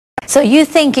So you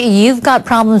think you've got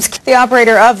problems? The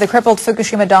operator of the crippled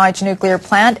Fukushima Daiichi nuclear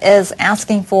plant is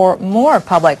asking for more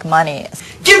public money.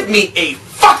 Give me a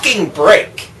fucking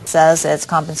break! Says its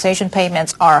compensation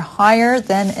payments are higher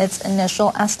than its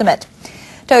initial estimate.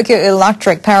 Tokyo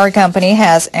Electric Power Company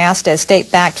has asked a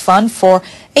state-backed fund for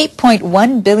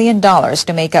 $8.1 billion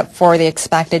to make up for the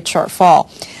expected shortfall.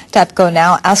 TEPCO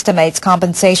now estimates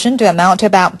compensation to amount to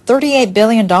about $38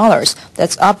 billion.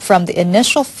 That's up from the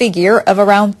initial figure of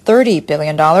around $30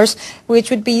 billion, which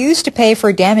would be used to pay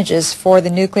for damages for the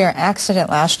nuclear accident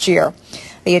last year.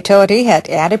 The utility had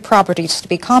added properties to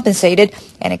be compensated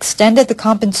and extended the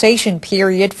compensation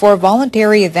period for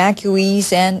voluntary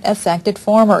evacuees and affected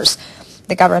farmers.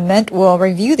 The government will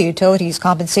review the utility's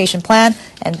compensation plan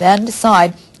and then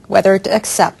decide whether to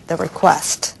accept the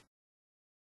request.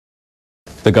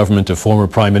 The government of former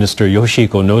Prime Minister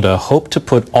Yoshihiko Noda hoped to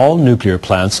put all nuclear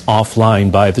plants offline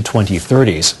by the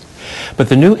 2030s. But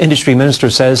the new industry minister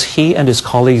says he and his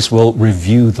colleagues will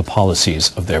review the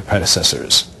policies of their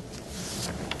predecessors.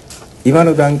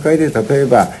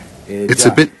 It's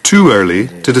a bit too early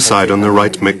to decide on the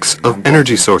right mix of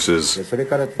energy sources.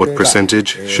 What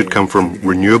percentage should come from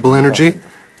renewable energy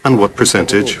and what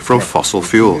percentage from fossil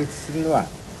fuel.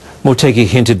 Motegi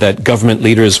hinted that government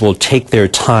leaders will take their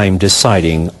time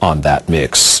deciding on that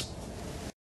mix.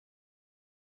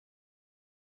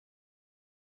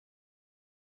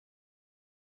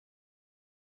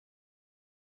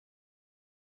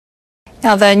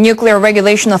 Now, the Nuclear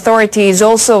Regulation Authority is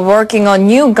also working on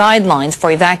new guidelines for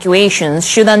evacuations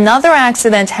should another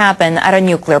accident happen at a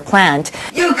nuclear plant.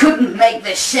 You couldn't make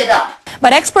this shit up.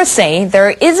 But experts say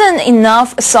there isn't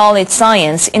enough solid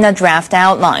science in a draft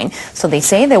outline, so they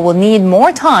say they will need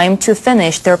more time to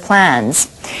finish their plans.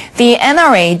 The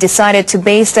NRA decided to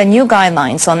base the new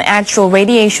guidelines on actual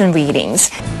radiation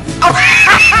readings.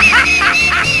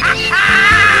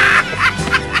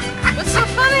 What's so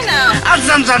funny now? I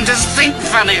sometimes just think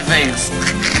funny things.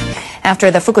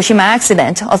 After the Fukushima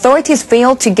accident, authorities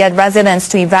failed to get residents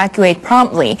to evacuate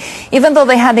promptly, even though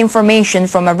they had information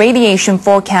from a radiation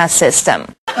forecast system.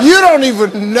 You don't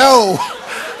even know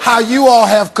how you all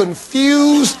have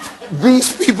confused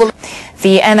these people.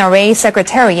 The NRA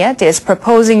Secretariat is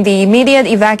proposing the immediate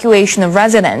evacuation of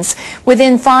residents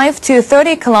within 5 to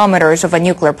 30 kilometers of a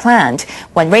nuclear plant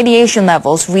when radiation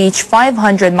levels reach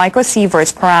 500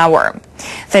 microsieverts per hour.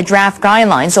 The draft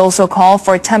guidelines also call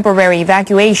for temporary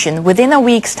evacuation within a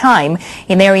week's time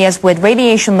in areas with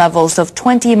radiation levels of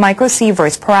 20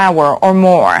 microsieverts per hour or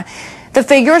more. The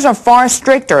figures are far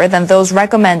stricter than those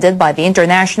recommended by the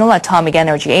International Atomic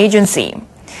Energy Agency.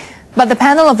 But the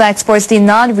panel of experts did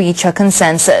not reach a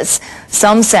consensus.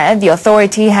 Some said the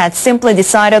authority had simply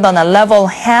decided on a level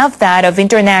half that of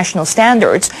international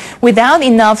standards without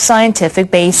enough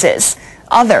scientific basis.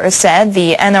 Others said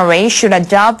the NRA should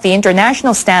adopt the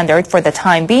international standard for the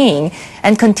time being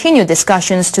and continue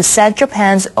discussions to set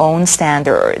Japan's own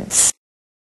standards.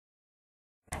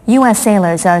 U.S.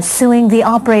 sailors are suing the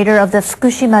operator of the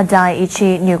Fukushima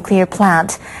Daiichi nuclear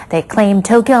plant. They claim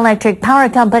Tokyo Electric Power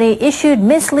Company issued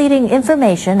misleading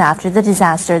information after the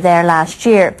disaster there last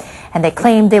year, and they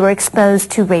claim they were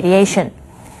exposed to radiation.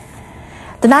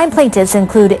 The 9 plaintiffs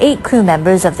include 8 crew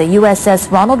members of the USS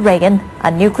Ronald Reagan,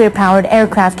 a nuclear-powered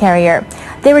aircraft carrier.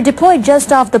 They were deployed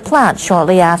just off the plant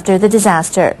shortly after the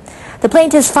disaster. The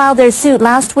plaintiffs filed their suit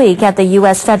last week at the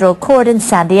U.S. federal court in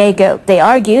San Diego. They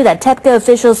argue that TEPCO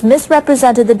officials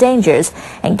misrepresented the dangers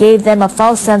and gave them a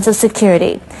false sense of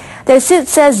security. Their suit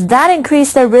says that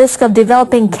increased their risk of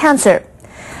developing cancer.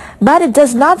 But it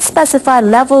does not specify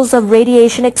levels of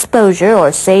radiation exposure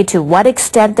or say to what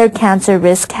extent their cancer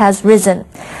risk has risen.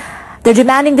 They're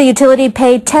demanding the utility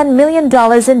pay $10 million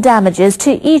in damages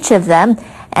to each of them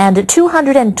and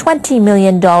 $220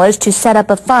 million to set up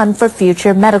a fund for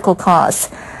future medical costs.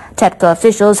 TEPCO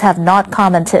officials have not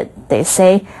commented. They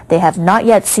say they have not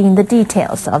yet seen the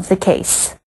details of the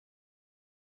case.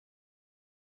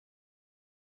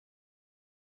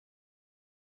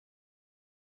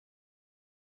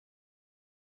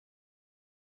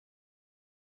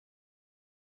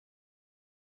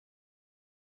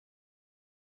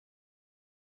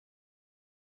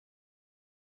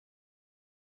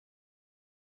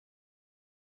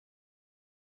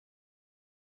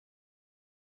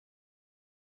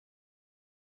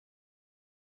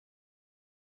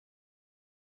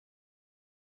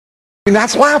 I mean,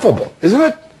 that's laughable, isn't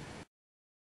it?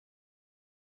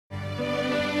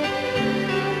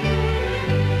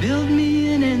 Build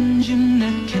me an engine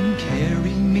that can carry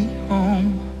me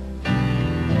home.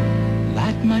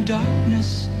 Light my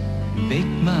darkness, bake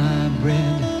my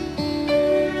bread.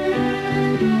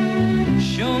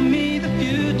 Show me the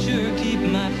future, keep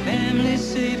my family.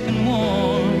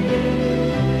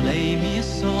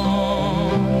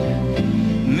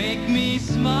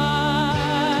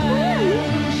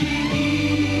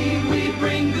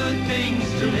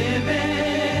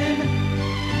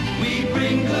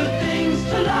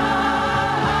 to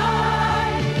lie.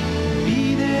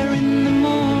 Be there in the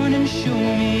morning, show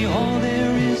me all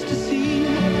there is to see.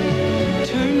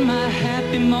 Turn my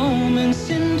happy moments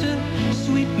into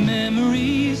sweet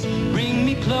memories. Bring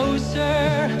me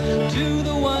closer to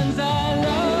the ones I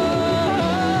love.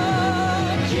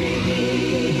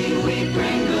 Gee, we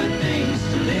bring good things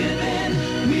to live in.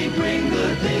 We bring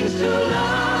good things to life.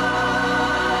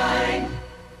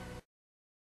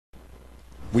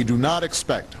 We do not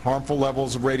expect harmful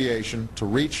levels of radiation to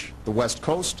reach the West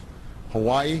Coast,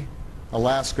 Hawaii,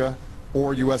 Alaska,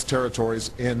 or U.S.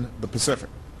 territories in the Pacific.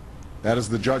 That is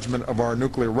the judgment of our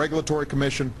Nuclear Regulatory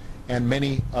Commission and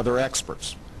many other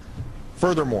experts.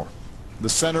 Furthermore, the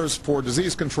Centers for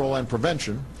Disease Control and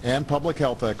Prevention and public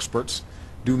health experts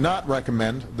do not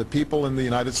recommend that people in the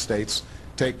United States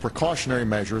take precautionary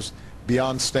measures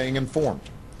beyond staying informed.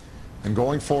 And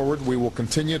going forward, we will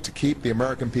continue to keep the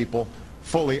American people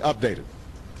fully updated,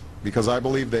 because I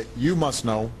believe that you must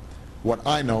know what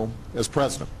I know as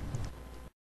president.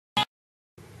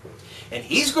 And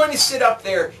he's going to sit up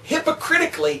there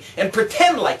hypocritically and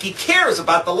pretend like he cares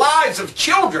about the lives of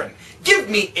children. Give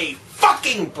me a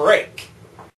fucking break.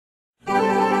 We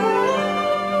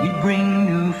bring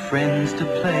new friends to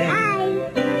play.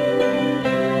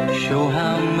 Show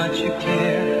how much you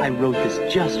care. I wrote this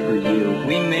just for you.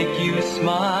 We make you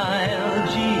smile,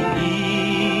 gee.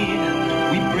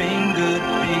 We bring good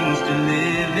things to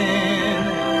live in.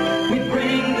 We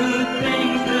bring good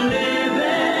things to live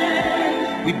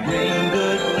in. We bring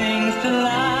good things to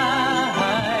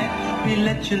life. We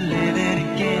let you live it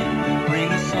again. Bring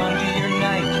a song to your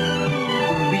night.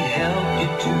 We help you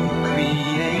to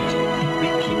create. We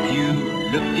keep you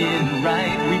looking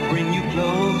right. We bring you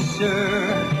closer,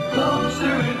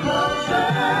 closer and closer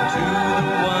to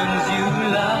the one